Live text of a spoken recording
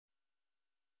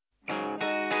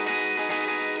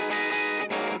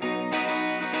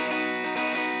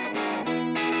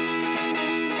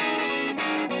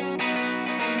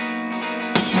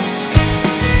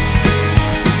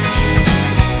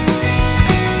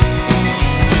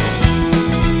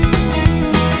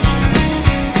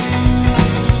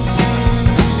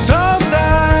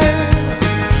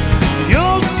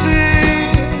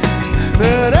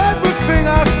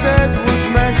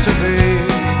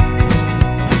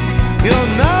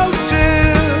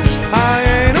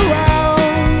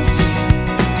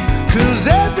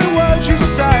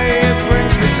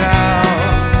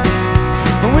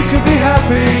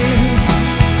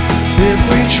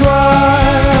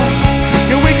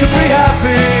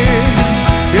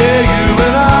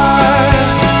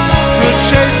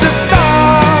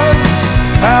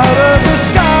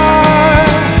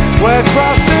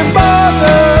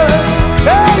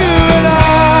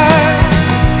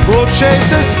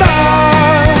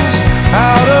stars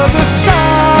out of the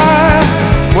sky.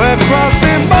 We're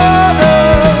crossing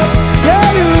borders, yeah,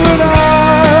 you and I.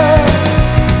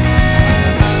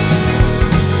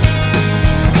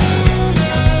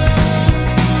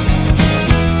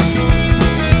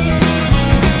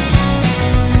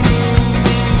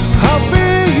 I'll be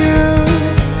you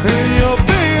and you'll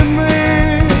be me,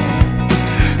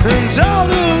 and all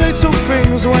the little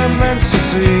things we're meant to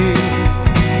see.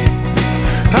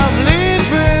 I'm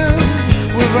leaving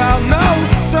without no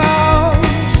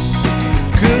sounds,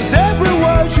 'cause every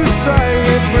word you say,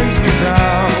 it brings me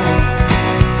down.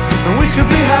 And we could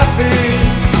be happy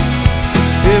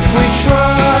if we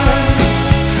tried.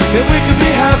 If we could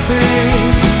be happy,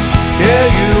 yeah,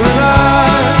 you and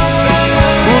I.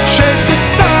 We'll chase the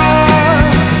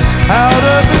stars out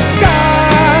of the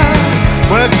sky.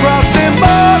 We're crossing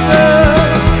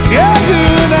borders, yeah, you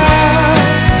and I.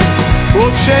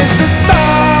 We'll chase the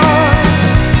stars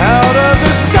out of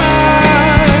the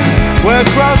sky. We're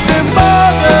crossing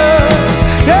borders,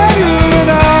 yeah, you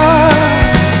and I.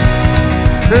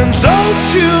 And don't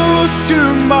you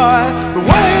assume by the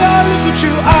way I look at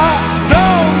you, I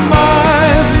don't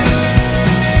mind.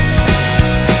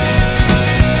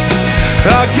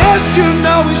 I guess you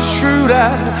know it's true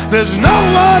that there's no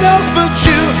one else but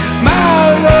you, my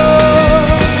love.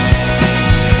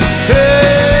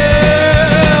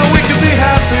 Yeah, we could be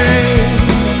happy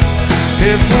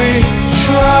if we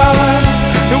try.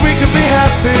 That we could be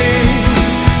happy,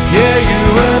 yeah, you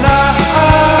and I.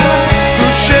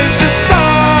 We'll chase the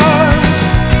stars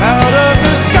out of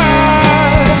the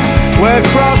sky. We're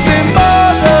crossing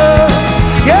borders,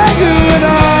 yeah, you and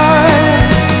I.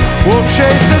 We'll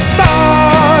chase the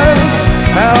stars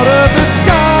out of the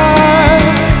sky.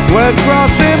 We're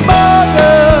crossing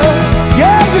borders,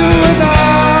 yeah, you and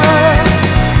I.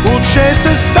 We'll chase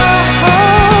the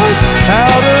stars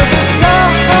out of the sky.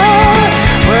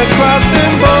 We're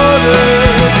crossing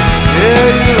borders, yeah,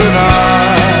 you and I.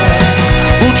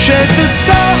 We'll chase the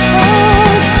stars.